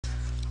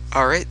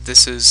Alright,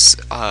 this is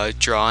a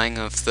drawing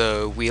of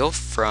the wheel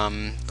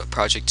from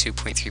project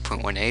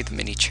 2.3.1a, the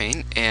mini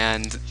chain,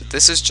 and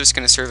this is just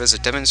going to serve as a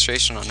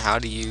demonstration on how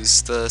to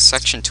use the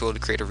section tool to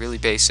create a really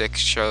basic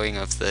showing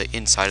of the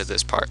inside of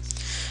this part.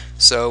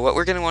 So what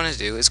we're going to want to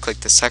do is click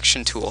the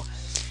section tool,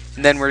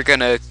 and then we're going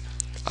to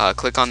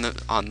click on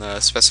the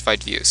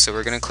specified view. So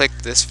we're going to click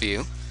this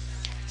view,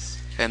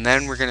 and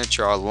then we're going to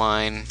draw a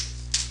line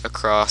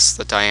across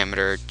the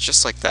diameter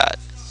just like that.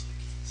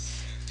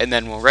 And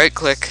then we'll right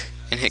click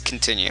and hit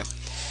continue.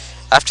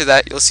 After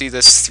that, you'll see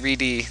this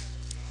 3D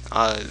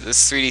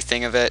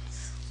thing of it.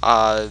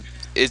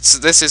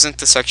 This isn't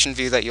the section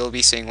view that you'll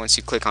be seeing once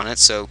you click on it,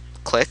 so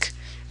click,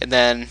 and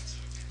then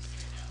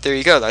there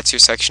you go, that's your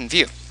section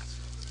view.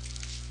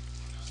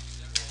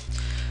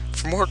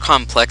 For more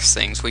complex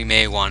things, we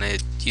may want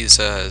to use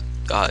a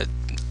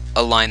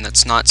line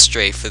that's not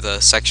straight for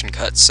the section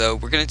cut, so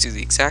we're going to do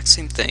the exact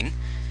same thing.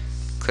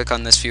 Click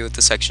on this view with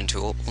the section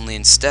tool, only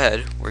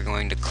instead we're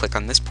going to click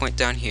on this point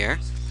down here,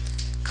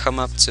 come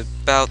up to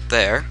about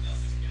there,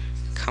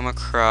 come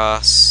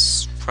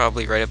across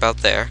probably right about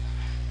there,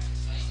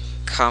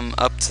 come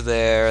up to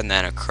there, and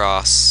then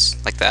across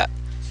like that.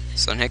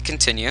 So hit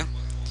continue,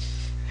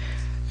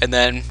 and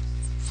then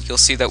you'll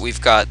see that we've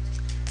got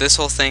this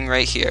whole thing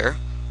right here,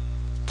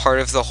 part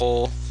of the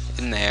hole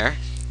in there,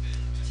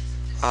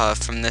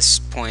 from this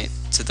point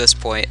to this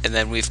point, and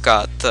then we've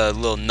got the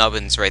little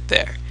nubbins right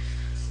there.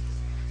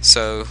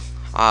 So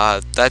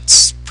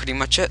that's pretty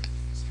much it.